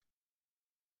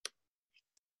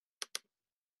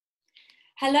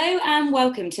Hello and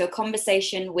welcome to a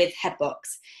conversation with HeadBox.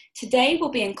 Today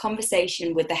we'll be in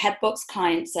conversation with the HeadBox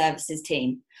Client Services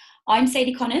team. I'm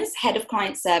Sadie Connors, Head of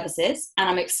Client Services, and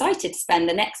I'm excited to spend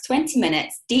the next 20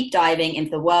 minutes deep diving into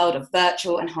the world of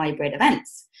virtual and hybrid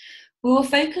events. We will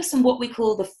focus on what we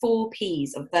call the 4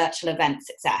 Ps of virtual event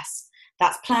success.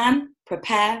 That's plan,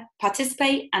 prepare,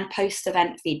 participate, and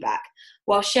post-event feedback,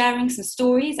 while sharing some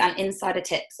stories and insider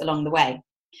tips along the way.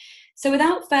 So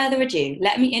without further ado,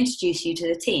 let me introduce you to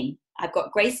the team. I've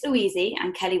got Grace Louisi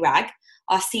and Kelly Ragg,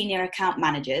 our senior account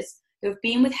managers, who have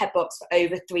been with HeadBox for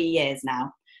over 3 years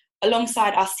now,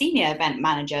 alongside our senior event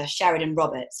manager, Sheridan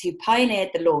Roberts, who pioneered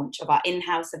the launch of our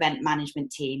in-house event management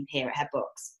team here at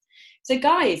HeadBox. So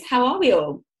guys, how are we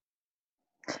all?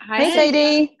 Hi, hey,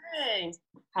 Sadie. Hey.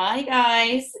 Hi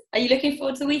guys. Are you looking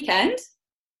forward to the weekend?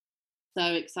 So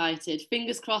excited.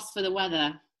 Fingers crossed for the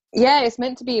weather. Yeah, it's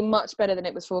meant to be much better than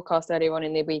it was forecast earlier on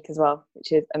in the week as well,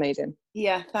 which is amazing.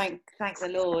 Yeah, thank the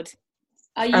Lord.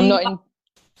 Are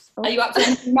you up to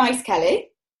anything nice, Kelly?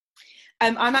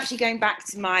 I'm actually going back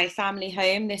to my family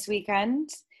home this weekend.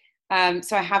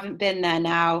 So I haven't been there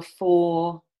now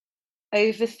for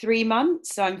over 3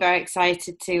 months. So I'm very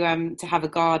excited to have a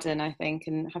garden, I think,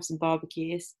 and have some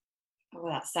barbecues. Oh,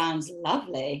 that sounds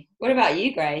lovely. What about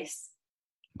you, Grace?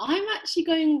 I'm actually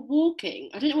going walking.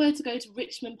 I don't know whether to go to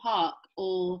Richmond Park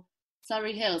or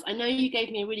Surrey Hills. I know you gave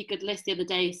me a really good list the other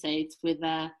day, Sade, with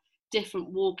different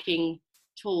walking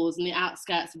tours in the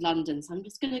outskirts of London. So I'm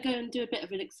just going to go and do a bit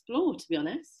of an explore, to be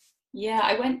honest. Yeah,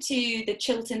 I went to the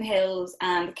Chiltern Hills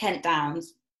and the Kent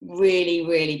Downs. Really,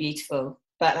 really beautiful.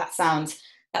 But that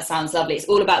sounds lovely. It's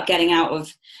all about getting out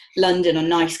of London on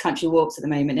nice country walks at the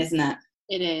moment, isn't it?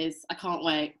 It is. I can't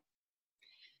wait.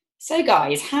 So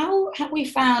guys, how have we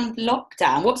found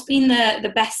lockdown? What's been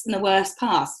the best and the worst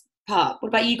part? What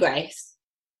about you, Grace?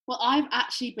 Well, I've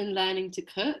actually been learning to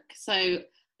cook. So I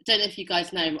don't know if you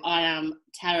guys know, I am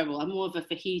terrible. I'm more of a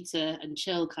fajita and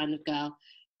chill kind of girl.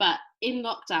 But in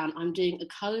lockdown, I'm doing a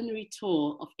culinary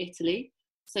tour of Italy.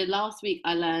 So last week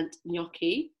I learnt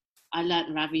gnocchi, I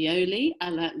learnt ravioli, I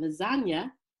learnt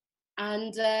lasagna.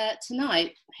 And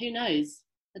tonight, who knows?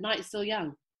 The night's still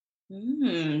young.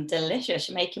 Delicious.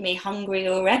 You're making me hungry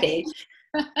already.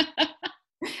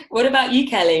 What about you,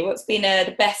 Kelly? What's been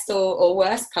the best or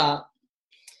worst part?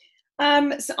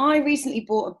 So I recently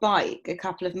bought a bike a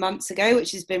couple of months ago,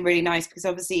 which has been really nice because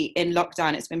obviously in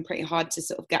lockdown it's been pretty hard to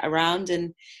sort of get around,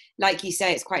 and like you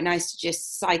say, it's quite nice to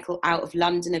just cycle out of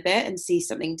London a bit and see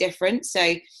something different.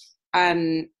 So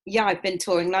yeah, I've been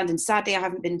touring London. Sadly, I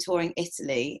haven't been touring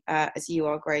Italy as you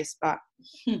are, Grace, but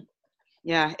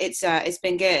yeah, it's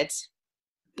been good.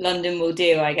 London will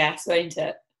do, I guess, won't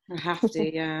it? I have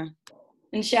to, yeah.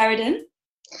 And Sheridan?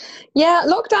 Yeah,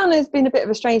 lockdown has been a bit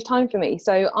of a strange time for me.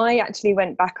 So I actually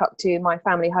went back up to my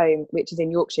family home, which is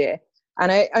in Yorkshire,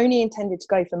 and I only intended to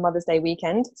go for Mother's Day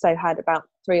weekend. So I had about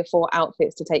 3 or 4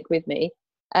 outfits to take with me.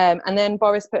 And then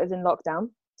Boris put us in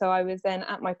lockdown. So I was then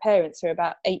at my parents' for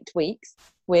about 8 weeks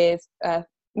with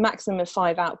maximum of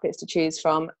 5 outfits to choose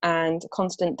from and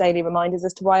constant daily reminders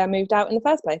as to why I moved out in the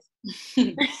first place.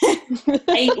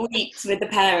 8 weeks with the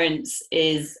parents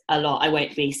is a lot. I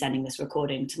won't be sending this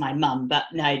recording to my mum, but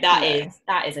no, that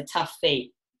is a tough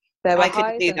feat. There were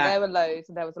highs and there were lows,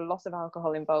 and there was a lot of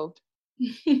alcohol involved.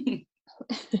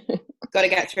 Got to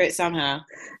get through it somehow.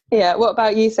 Yeah. What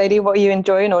about you, Sadie? What are you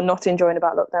enjoying or not enjoying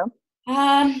about lockdown?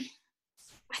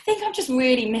 I think I'm just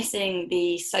really missing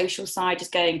the social side,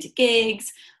 just going to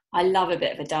gigs. I love a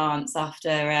bit of a dance after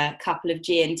a couple of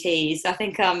G&Ts. I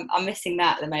think I'm missing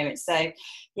that at the moment. So,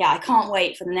 yeah, I can't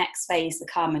wait for the next phase to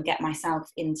come and get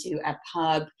myself into a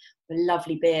pub, a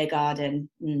lovely beer garden.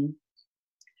 Can't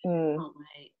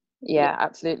wait. Yeah,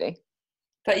 absolutely.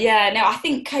 But yeah, no, I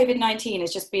think COVID-19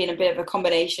 has just been a bit of a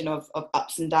combination of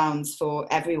ups and downs for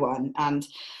everyone, and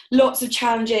lots of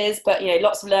challenges, but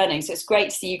lots of learning. So it's great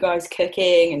to see you guys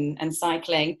cooking and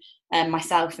cycling, and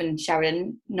myself and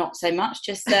Sharon not so much,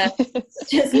 just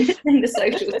missing the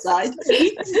social side.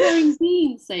 You've been growing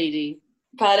beans, Sadie.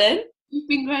 Pardon? You've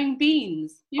been growing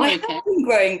beans. I have been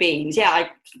growing beans. Yeah, I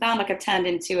found like I've turned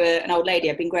into an old lady.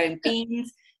 I've been growing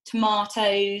beans,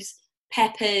 tomatoes,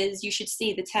 peppers. You should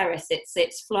see the terrace.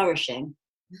 It's flourishing.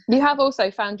 You have also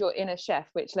found your inner chef,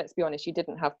 which, let's be honest, you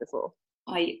didn't have before.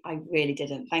 I really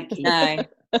didn't. Thank you. No.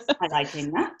 I like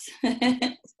hearing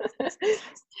that.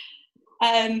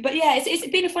 But yeah, it's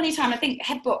been a funny time. I think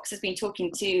HeadBox has been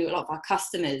talking to a lot of our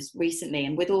customers recently,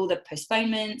 and with all the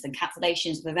postponements and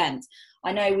cancellations of events,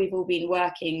 I know we've all been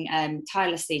working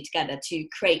tirelessly together to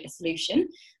create a solution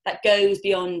that goes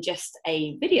beyond just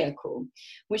a video call,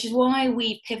 which is why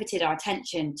we've pivoted our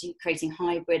attention to creating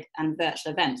hybrid and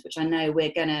virtual events, which I know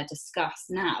we're going to discuss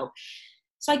now.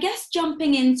 So I guess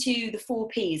jumping into the 4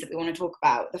 Ps that we want to talk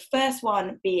about, the first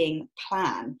one being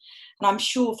plan. And I'm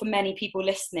sure for many people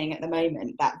listening at the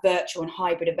moment that virtual and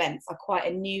hybrid events are quite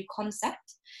a new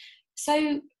concept.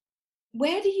 So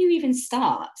where do you even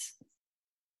start?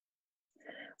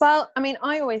 Well, I mean,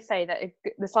 I always say that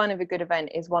the sign of a good event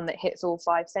is one that hits all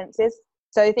 5 senses.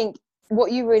 So I think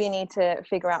what you really need to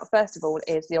figure out, first of all,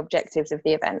 is the objectives of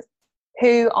the event.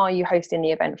 Who are you hosting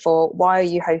the event for? Why are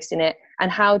you hosting it?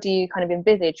 And how do you kind of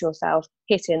envisage yourself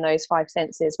hitting those 5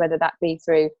 senses, whether that be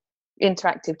through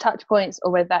interactive touch points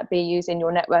or whether that be using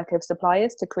your network of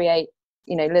suppliers to create,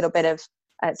 a little bit of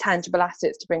tangible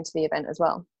assets to bring to the event as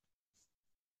well.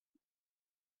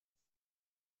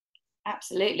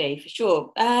 Absolutely, for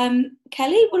sure.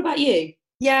 Kelly, what about you?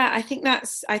 Yeah, I think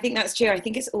that's true. I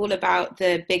think it's all about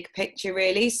the big picture,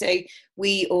 really. So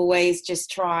we always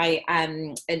just try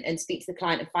and speak to the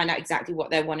client and find out exactly what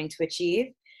they're wanting to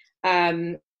achieve.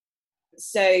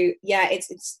 So yeah,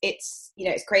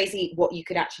 it's crazy what you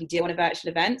could actually do on a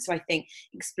virtual event. So I think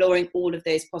exploring all of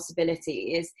those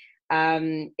possibilities,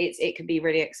 it can be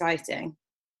really exciting.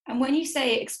 And when you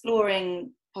say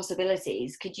exploring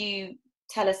possibilities, could you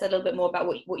tell us a little bit more about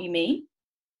what you mean?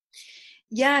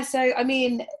 Yeah, so I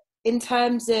mean, in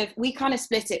terms of, we kind of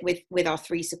split it with our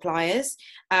 3 suppliers,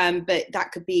 but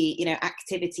that could be,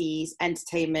 activities,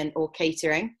 entertainment, or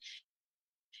catering.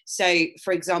 So,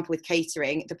 for example, with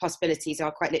catering, the possibilities are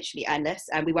quite literally endless.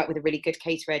 And we work with a really good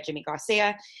caterer, Jimmy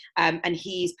Garcia, and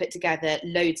he's put together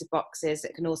loads of boxes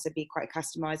that can also be quite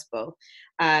customizable.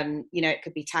 It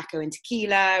could be taco and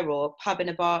tequila, or pub in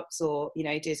a box, or,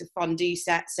 do a fondue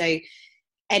set. So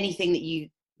anything that you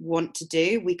want to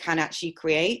do, we can actually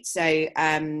create. So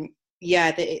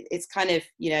it's kind of,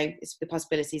 the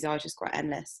possibilities are just quite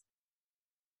endless.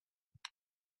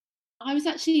 I was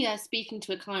actually speaking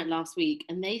to a client last week,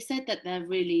 and they said that they're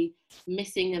really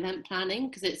missing event planning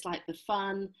because it's like the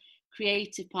fun,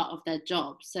 creative part of their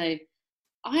job. So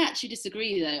I actually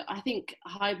disagree, though. I think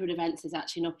hybrid events is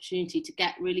actually an opportunity to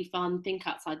get really fun, think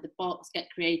outside the box, get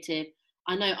creative.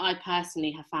 I know I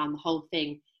personally have found the whole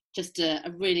thing just a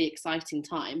really exciting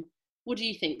time. What do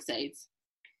you think, Zades?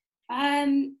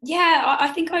 Yeah, I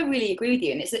think I really agree with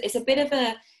you, and it's a bit of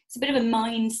a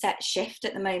mindset shift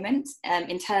at the moment,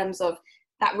 in terms of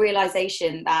that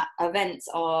realization that events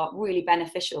are really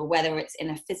beneficial, whether it's in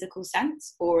a physical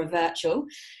sense or a virtual.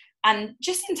 And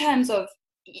just in terms of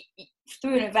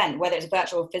through an event, whether it's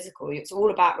virtual or physical, it's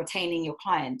all about retaining your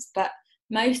clients. But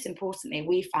most importantly,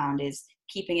 we found is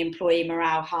keeping employee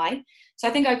morale high. So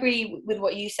I think I agree with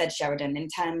what you said, Sheridan, in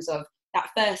terms of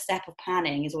that first step of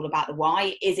planning is all about the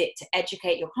why. Is it to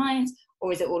educate your clients,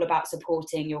 or is it all about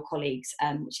supporting your colleagues,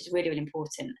 which is really, really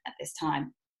important at this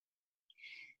time.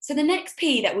 So the next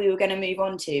P that we were going to move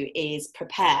on to is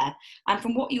prepare. And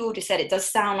from what you all just said, it does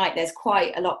sound like there's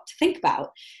quite a lot to think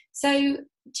about. So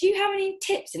do you have any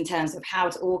tips in terms of how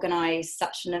to organise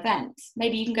such an event?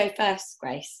 Maybe you can go first,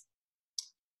 Grace.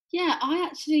 Yeah, I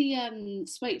actually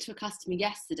spoke to a customer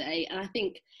yesterday, and I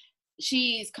think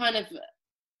she's kind of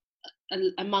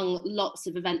among lots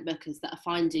of event bookers that are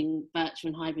finding virtual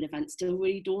and hybrid events still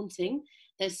really daunting.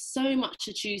 There's so much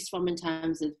to choose from in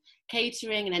terms of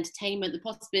catering and entertainment. The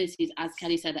possibilities, as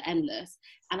Kelly said, are endless.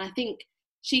 And I think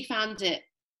she found it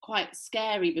quite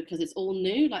scary because it's all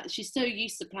new. Like, she's so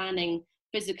used to planning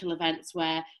physical events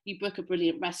where you book a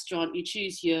brilliant restaurant, you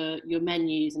choose your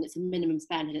menus, and it's a minimum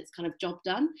spend and it's kind of job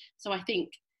done. So I think,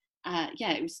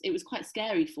 it was quite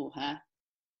scary for her.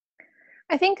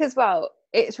 I think as well,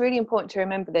 it's really important to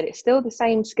remember that it's still the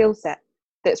same skill set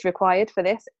that's required for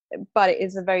this, but it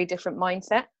is a very different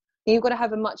mindset. You've got to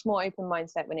have a much more open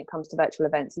mindset when it comes to virtual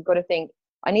events. You've got to think,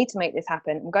 I need to make this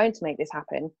happen. I'm going to make this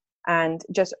happen. And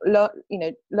just,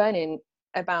 learning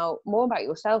more about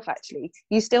yourself, actually.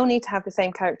 You still need to have the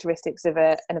same characteristics of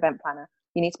an event planner.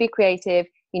 You need to be creative.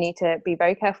 You need to be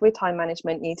very careful with time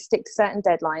management. You need to stick to certain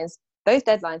deadlines. Those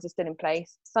deadlines are still in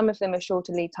place. Some of them are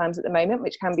shorter lead times at the moment,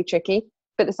 which can be tricky,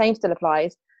 but the same still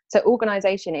applies. So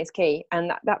organisation is key,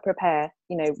 and that prepare,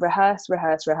 rehearse.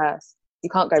 You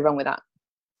can't go wrong with that.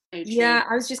 Yeah,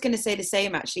 I was just going to say the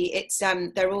same, actually. It's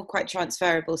they're all quite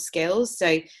transferable skills.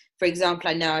 So, for example,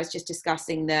 I know I was just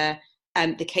discussing the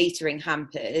catering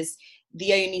hampers.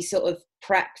 The only sort of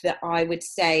prep that I would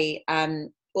say,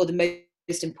 or the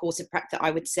important prep that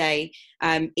I would say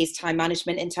is time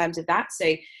management in terms of that.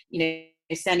 So,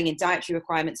 sending in dietary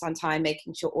requirements on time,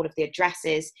 making sure all of the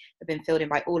addresses have been filled in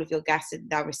by all of your guests and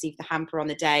they'll receive the hamper on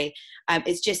the day.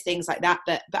 It's just things like that.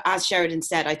 But as Sheridan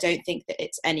said, I don't think that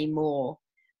it's any more,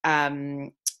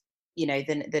 than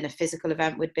a physical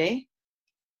event would be.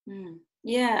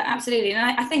 Yeah, absolutely.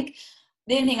 And I think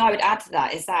the only thing I would add to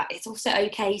that is that it's also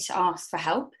okay to ask for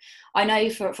help. I know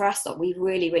for us that we've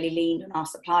really, really leaned on our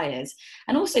suppliers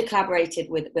and also collaborated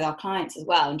with our clients as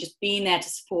well, and just being there to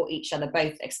support each other,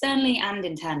 both externally and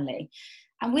internally.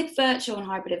 And with virtual and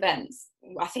hybrid events,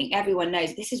 I think everyone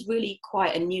knows this is really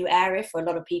quite a new area for a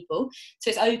lot of people.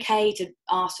 So it's okay to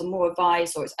ask for more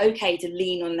advice, or it's okay to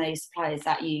lean on those suppliers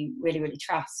that you really, really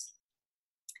trust.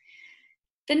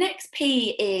 The next P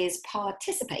is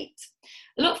participate.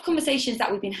 A lot of conversations that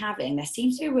we've been having, there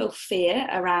seems to be a real fear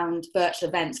around virtual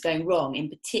events going wrong, in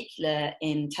particular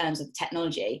in terms of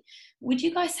technology. Would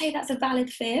you guys say that's a valid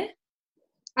fear?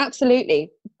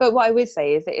 Absolutely. But what I would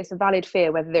say is that it's a valid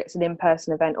fear, whether it's an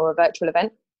in-person event or a virtual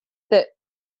event, that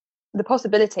the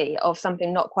possibility of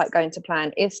something not quite going to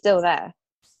plan is still there.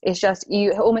 It's just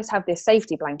you almost have this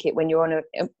safety blanket when you're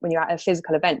at a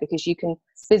physical event, because you can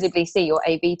visibly see your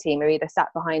AV team are either sat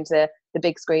behind the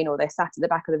big screen or they're sat at the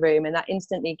back of the room, and that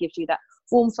instantly gives you that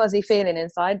warm fuzzy feeling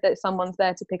inside that someone's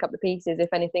there to pick up the pieces if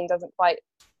anything doesn't quite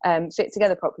fit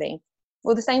together properly.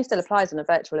 Well, the same still applies on a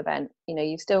virtual event.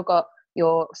 You've still got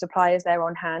your suppliers there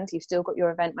on hand, you've still got your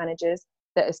event managers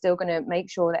that are still going to make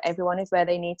sure that everyone is where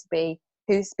they need to be,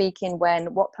 who's speaking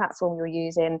when, what platform you're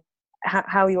using,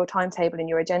 how your timetable and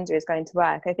your agenda is going to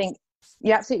work. I think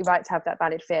you're absolutely right to have that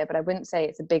valid fear, but I wouldn't say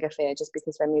it's a bigger fear just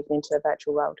because we're moving into a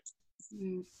virtual world.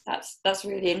 That's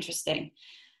really interesting.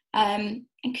 And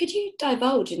could you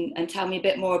divulge and tell me a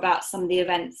bit more about some of the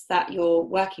events that you're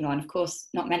working on? Of course,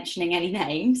 not mentioning any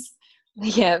names.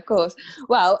 Yeah, of course.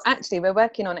 Well, actually, we're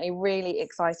working on a really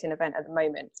exciting event at the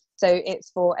moment. So it's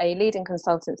for a leading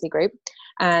consultancy group,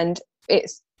 and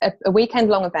it's a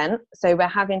weekend-long event. So we're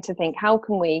having to think, how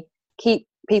can we keep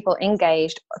people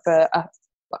engaged for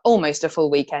almost a full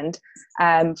weekend,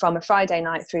 from a Friday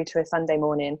night through to a Sunday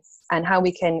morning, and how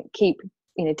we can keep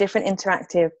different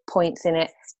interactive points in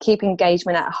it, keep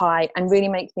engagement at high, and really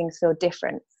make things feel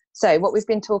different. So what we've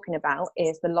been talking about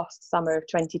is the lost summer of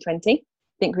 2020. I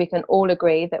think we can all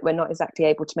agree that we're not exactly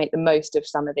able to make the most of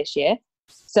summer this year.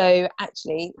 So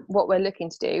actually what we're looking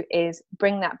to do is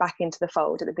bring that back into the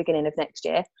fold at the beginning of next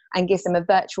year and give them a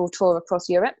virtual tour across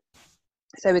Europe.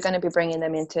 So we're going to be bringing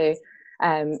them into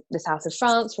the south of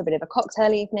France for a bit of a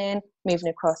cocktail evening, moving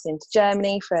across into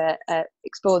Germany for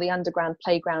explore the underground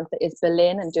playground that is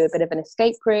Berlin and do a bit of an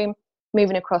escape room,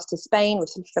 moving across to Spain with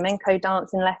some flamenco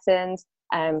dancing lessons,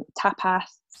 tapas.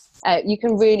 You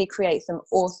can really create some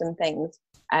awesome things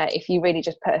if you really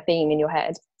just put a theme in your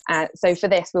head. So for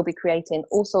this, we'll be creating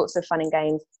all sorts of fun and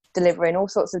games, delivering all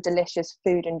sorts of delicious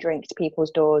food and drink to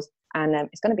people's doors, and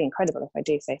it's going to be incredible if I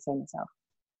do say so myself.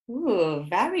 Ooh,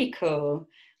 very cool.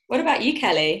 What about you,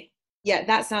 Kelly? Yeah,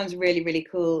 that sounds really, really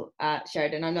cool,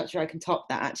 Sheridan. I'm not sure I can top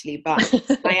that actually, but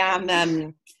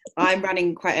I'm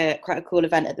running quite a cool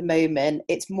event at the moment.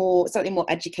 It's something more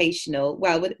educational,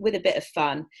 well, with a bit of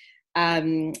fun.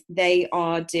 We're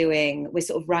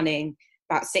sort of running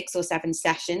about 6 or 7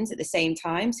 sessions at the same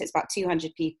time. So it's about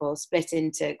 200 people split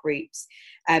into groups.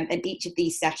 And each of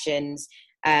these sessions,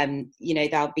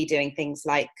 they'll be doing things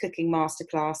like cooking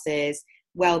masterclasses,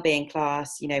 well-being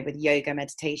class, with yoga,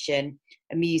 meditation,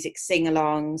 a music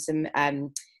sing-along, some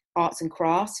arts and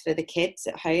crafts for the kids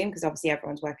at home, because obviously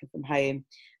everyone's working from home,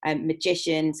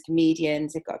 magicians,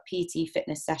 comedians. They've got a PT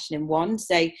fitness session in one.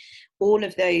 So all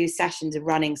of those sessions are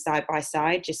running side by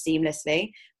side, just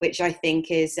seamlessly, which I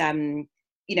think is,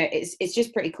 it's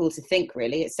just pretty cool to think,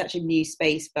 really. It's such a new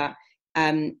space, but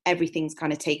everything's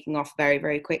kind of taking off very,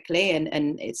 very quickly,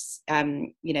 and it's,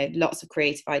 lots of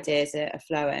creative ideas are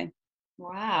flowing.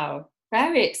 Wow,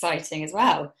 very exciting as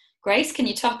well. Grace, can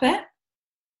you top it?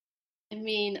 I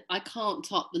mean, I can't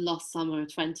top the lost summer of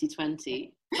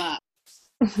 2020, but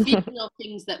speaking of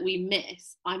things that we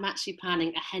miss, I'm actually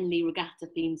planning a Henley Regatta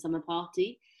themed summer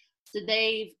party. So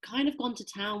they've kind of gone to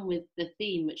town with the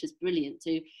theme, which is brilliant.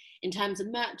 So in terms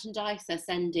of merchandise, they're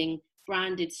sending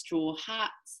branded straw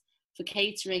hats. For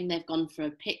catering, they've gone for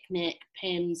a picnic,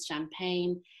 pins,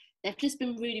 champagne. They've just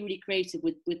been really, really creative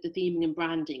with the theming and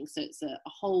branding. So it's a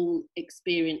whole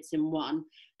experience in one,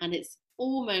 and it's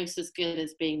almost as good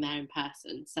as being there in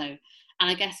person. So, and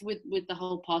I guess with the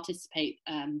whole participate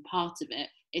part of it,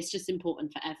 it's just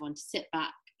important for everyone to sit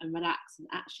back and relax and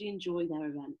actually enjoy their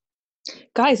event.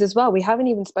 Guys, as well, we haven't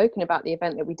even spoken about the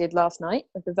event that we did last night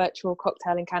with the virtual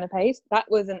cocktail and canapes. That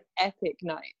was an epic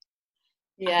night.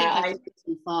 Yeah, I think I took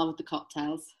too far with the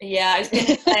cocktails. Yeah, I was going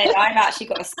to say, I've actually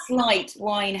got a slight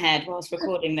wine head whilst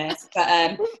recording this,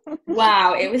 but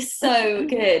wow, it was so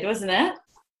good, wasn't it?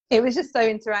 It was just so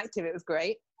interactive. It was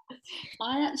great.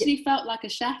 I actually felt like a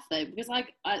chef though, because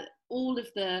I all of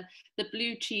the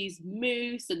blue cheese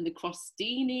mousse and the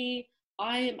crostini,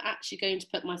 I am actually going to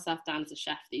put myself down as a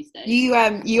chef these days. You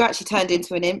actually turned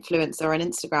into an influencer on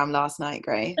Instagram last night,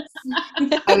 Grace.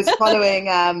 I was following.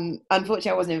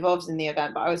 Unfortunately, I wasn't involved in the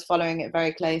event, but I was following it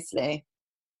very closely.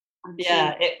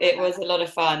 Yeah, it was a lot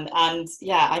of fun, and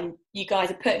yeah, you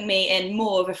guys are putting me in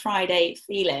more of a Friday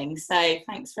feeling. So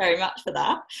thanks very much for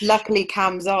that. Luckily,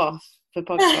 Cam's off for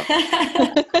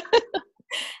podcast.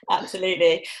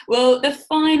 Absolutely. Well, the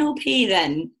final P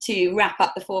then to wrap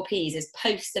up the 4 Ps is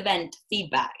post-event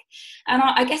feedback. And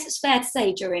I guess it's fair to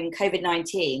say during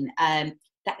COVID-19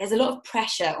 that there's a lot of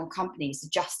pressure on companies to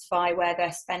justify where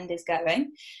their spend is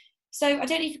going. So I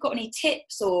don't know if you've got any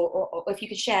tips or if you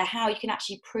could share how you can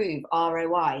actually prove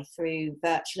ROI through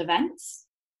virtual events.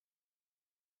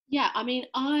 Yeah, I mean,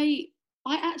 I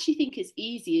actually think it's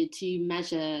easier to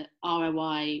measure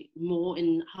ROI more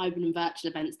in hybrid and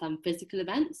virtual events than physical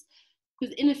events.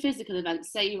 Because in a physical event,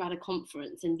 say you're at a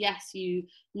conference, and yes, you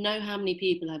know how many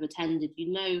people have attended,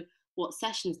 you know what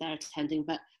sessions they're attending,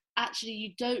 but actually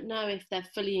you don't know if they're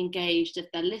fully engaged,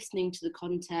 if they're listening to the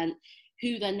content,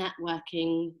 who they're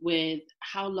networking with,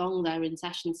 how long they're in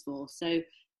sessions for. So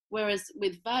whereas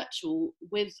with virtual,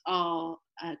 with our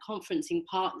conferencing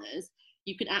partners,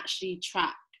 you can actually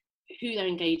track who they're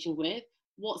engaging with,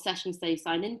 what sessions they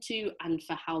sign into, and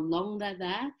for how long they're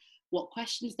there, what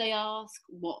questions they ask,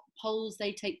 what polls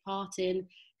they take part in,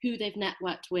 who they've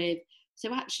networked with.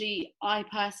 So actually, I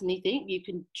personally think you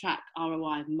can track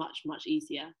ROI much, much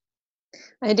easier.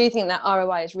 I do think that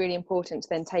ROI is really important to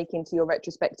then take into your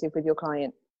retrospective with your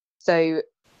client. So,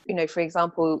 for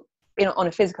example, on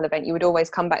a physical event, you would always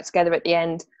come back together at the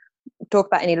end, talk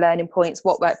about any learning points,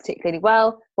 what worked particularly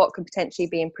well, what could potentially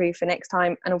be improved for next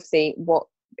time, and obviously what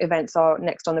events are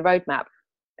next on the roadmap.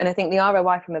 And I think the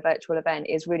ROI from a virtual event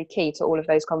is really key to all of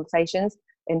those conversations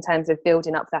in terms of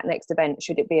building up that next event,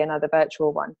 should it be another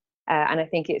virtual one. And I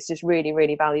think it's just really,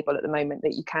 really valuable at the moment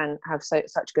that you can have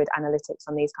such good analytics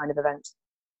on these kind of events.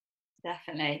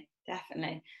 Definitely.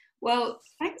 Well,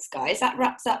 thanks, guys. That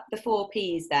wraps up the 4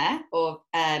 Ps there of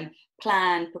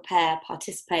plan, prepare,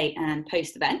 participate, and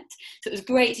post-event. So it was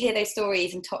great to hear those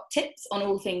stories and top tips on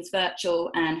all things virtual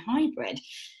and hybrid.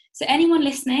 So anyone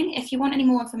listening, if you want any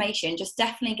more information, just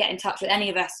definitely get in touch with any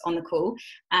of us on the call,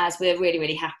 as we're really,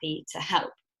 really happy to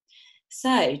help.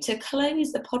 So to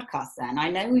close the podcast then, I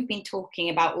know we've been talking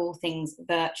about all things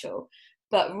virtual,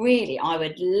 but really I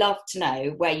would love to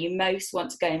know where you most want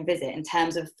to go and visit in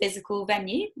terms of physical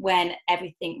venue when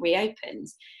everything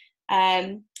reopens.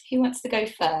 Who wants to go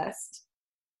first?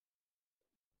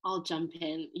 I'll jump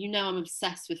in. I'm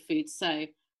obsessed with food, so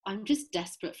I'm just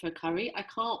desperate for a curry. I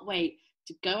can't wait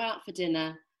to go out for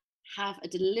dinner, have a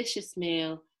delicious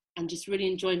meal, and just really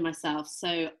enjoy myself. So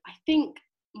I think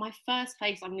my first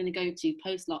place I'm going to go to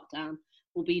post-lockdown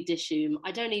will be Dishoom.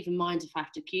 I don't even mind if I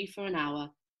have to queue for an hour.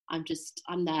 I'm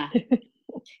there.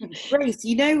 Grace,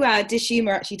 Dishoom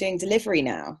are actually doing delivery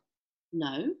now.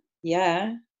 No.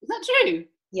 Yeah. Is that true?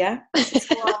 Yeah.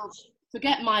 Well,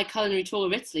 forget my culinary tour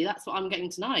of Italy. That's what I'm getting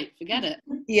tonight. Forget it.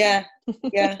 Yeah.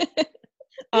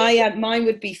 Mine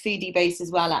would be foodie based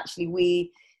as well. Actually,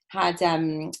 we had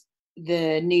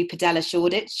the new Padella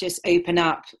Shoreditch just open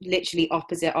up literally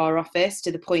opposite our office,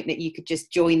 to the point that you could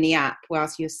just join the app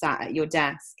whilst you're sat at your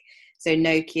desk. So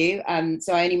no queue.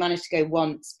 So I only managed to go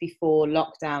once before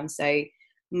lockdown. So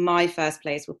my first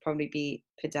place would probably be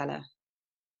Padella.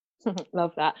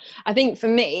 Love that. I think for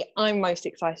me, I'm most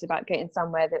excited about getting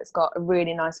somewhere that's got a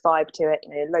really nice vibe to it.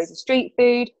 Loads of street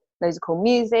food, loads of cool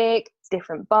music,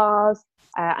 different bars,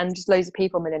 and just loads of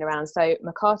people milling around. So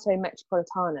Mercato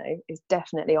Metropolitano is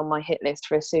definitely on my hit list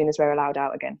for as soon as we're allowed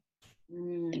out again.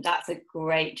 That's a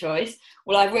great choice.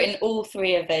 Well, I've written all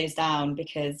 3 of those down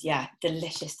because,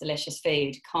 delicious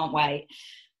food. Can't wait.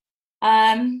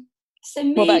 So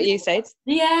what about you, Sade?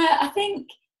 Yeah, I think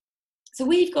so.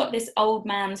 We've got this old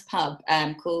man's pub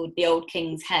called the Old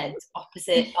King's Head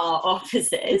opposite our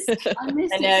offices. I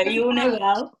know you all know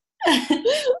well.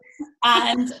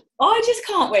 And I just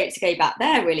can't wait to go back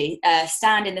there, really.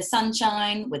 Stand in the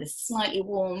sunshine with a slightly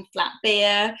warm flat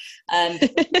beer.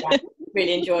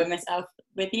 Really enjoy myself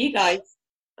with you guys.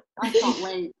 I can't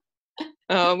wait.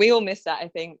 Oh, we all miss that, I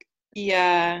think.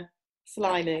 Yeah,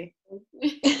 slyly.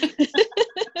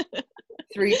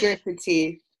 Through gritted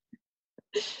teeth.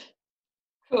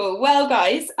 Cool. Well,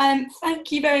 guys,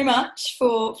 thank you very much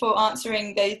for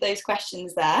answering those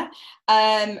questions there.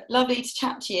 Lovely to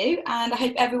chat to you, and I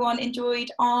hope everyone enjoyed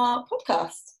our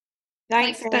podcast.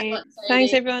 Thanks. So much,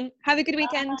 Thanks, Sadie. everyone. Have a good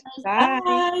weekend. Bye.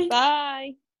 Bye.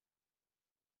 Bye.